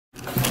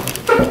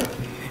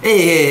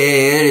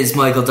Hey, it is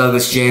Michael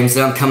Douglas James,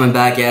 and I'm coming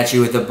back at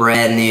you with a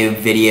brand new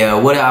video.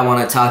 What do I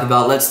want to talk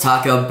about? Let's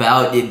talk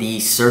about the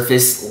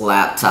Surface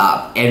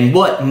laptop and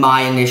what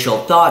my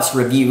initial thoughts,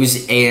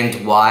 reviews,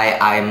 and why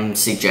I'm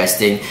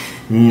suggesting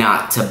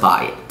not to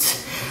buy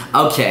it.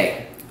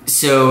 Okay,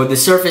 so the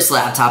Surface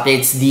laptop,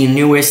 it's the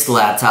newest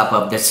laptop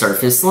of the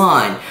Surface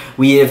line.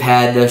 We have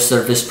had the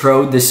Surface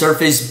Pro, the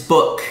Surface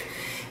Book.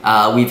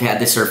 We've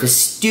had the Surface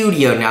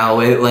Studio. Now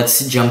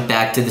let's jump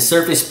back to the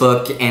Surface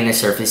Book and the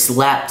Surface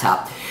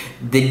laptop.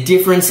 The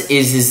difference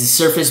is the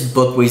Surface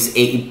Book was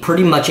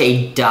pretty much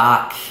a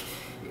dock.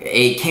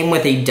 It came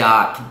with a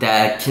dock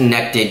that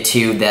connected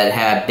to that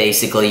had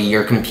basically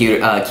your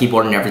computer,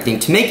 keyboard and everything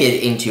to make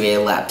it into a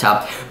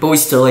laptop, but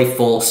was still a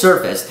full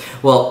Surface.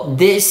 Well,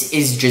 this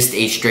is just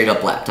a straight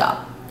up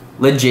laptop.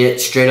 Legit,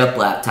 straight up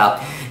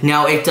laptop.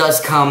 Now, it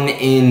does come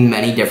in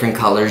many different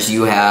colors.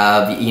 You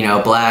have,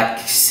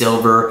 black,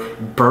 silver,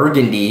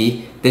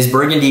 burgundy. This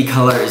burgundy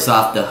color is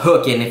off the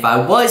hook, and if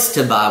I was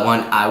to buy one,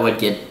 I would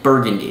get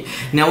burgundy.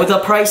 Now, with a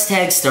price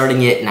tag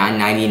starting at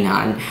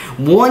 $9.99,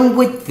 one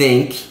would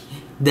think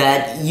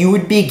that you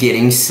would be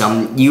getting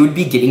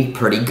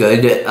pretty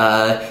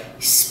good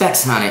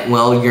specs on it.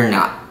 Well, you're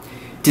not.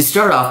 To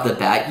start off the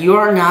bat, you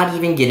are not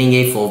even getting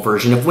a full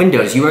version of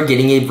Windows. You are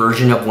getting a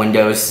version of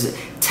Windows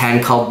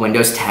 10 called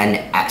Windows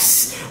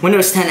 10S.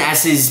 Windows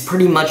 10S is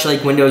pretty much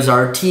like Windows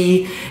RT,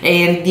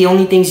 and the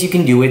only things you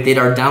can do with it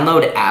are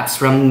download apps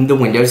from the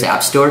Windows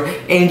App Store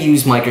and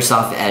use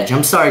Microsoft Edge.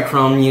 I'm sorry,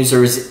 Chrome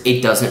users,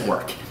 it doesn't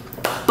work.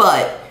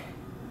 But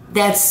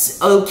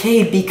that's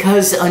okay,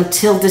 because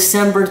until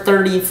December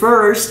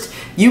 31st,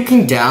 you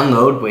can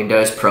download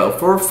Windows Pro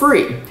for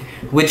free,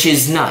 which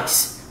is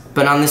nice.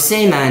 But on the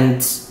same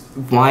end,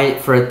 why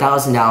for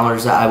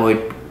 $1,000 I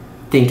would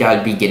think I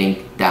would be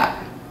getting that.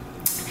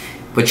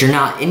 But you're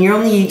not, and you're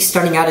only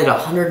starting out at a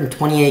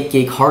 128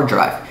 gig hard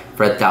drive.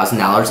 For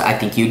 $1,000, I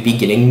think you'd be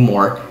getting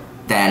more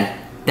than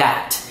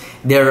that.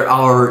 There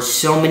are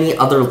so many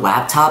other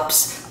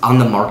laptops on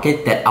the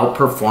market that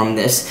outperform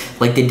this,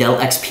 like the Dell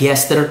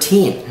XPS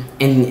 13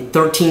 and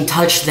 13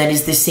 Touch that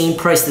is the same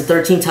price. The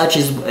 13 Touch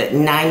is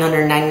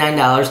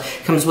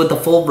 $999, comes with the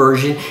full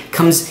version,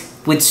 comes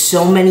with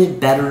so many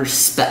better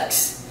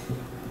specs.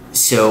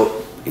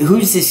 So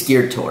who's this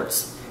geared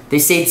towards? They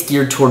say it's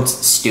geared towards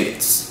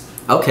students.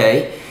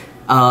 Okay,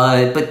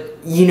 but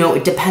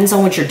it depends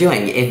on what you're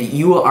doing. If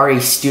you are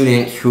a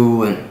student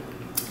who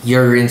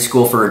you're in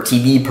school for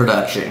TV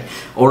production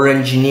or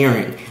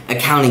engineering,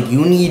 accounting,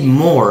 you need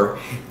more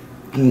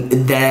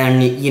than,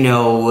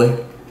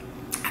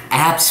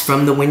 apps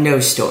from the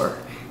Windows Store.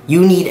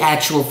 You need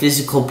actual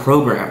physical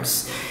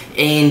programs.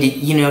 And,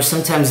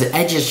 sometimes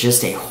Edge is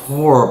just a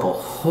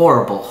horrible,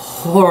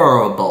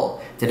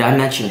 did I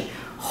mention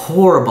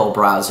horrible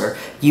browser?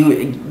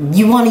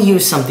 You want to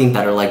use something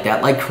better like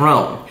that, like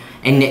Chrome.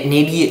 And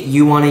maybe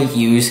you want to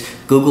use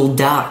Google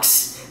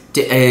Docs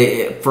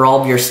for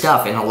all of your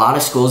stuff. And a lot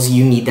of schools,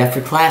 you need that for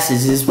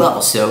classes as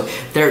well. So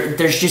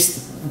there's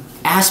just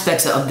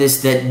aspects of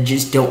this that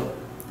just don't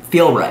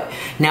feel right.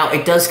 Now,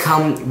 it does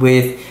come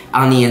with,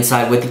 on the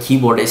inside, with the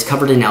keyboard, it's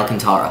covered in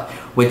Alcantara,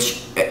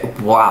 which,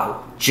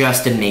 wow,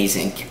 just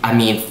amazing. I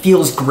mean,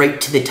 feels great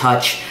to the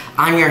touch.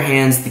 On your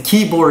hands, the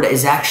keyboard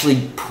is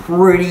actually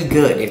pretty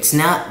good. It's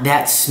not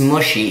that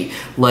smushy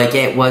like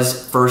it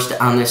was first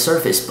on the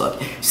Surface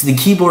Book. So the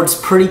keyboard's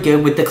pretty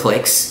good with the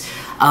clicks.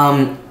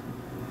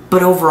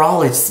 But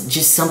overall, it's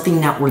just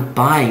something not worth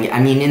buying. I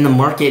mean, in the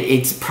market,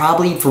 it's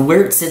probably, for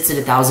where it sits at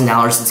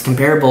 $1,000, it's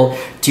comparable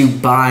to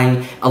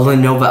buying a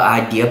Lenovo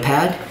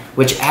IdeaPad,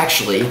 which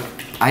actually,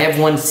 I have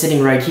one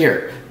sitting right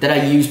here that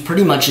I use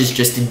pretty much as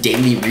just a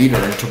daily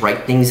reader to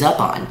write things up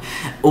on.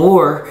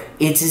 Or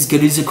it's as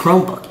good as a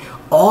Chromebook.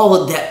 All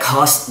of that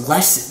costs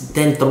less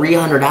than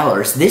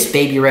 $300. This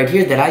baby right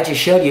here that I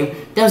just showed you,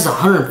 that was a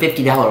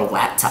 $150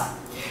 laptop.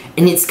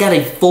 And it's got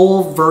a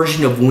full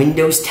version of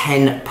Windows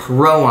 10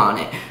 Pro on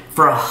it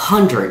for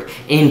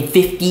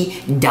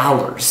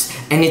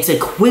 $150. And it's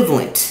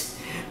equivalent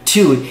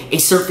to a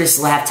Surface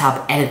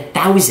laptop at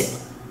 $1,000,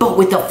 but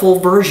with a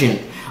full version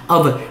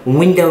of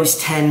Windows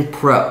 10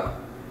 Pro.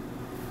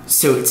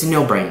 So it's a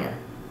no-brainer.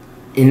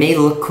 It may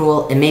look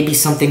cool, it may be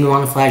something you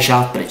want to flash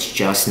off, but it's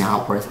just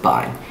not worth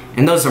buying.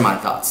 And those are my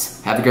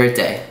thoughts. Have a great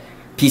day.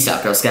 Peace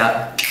out, Girl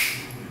Scout.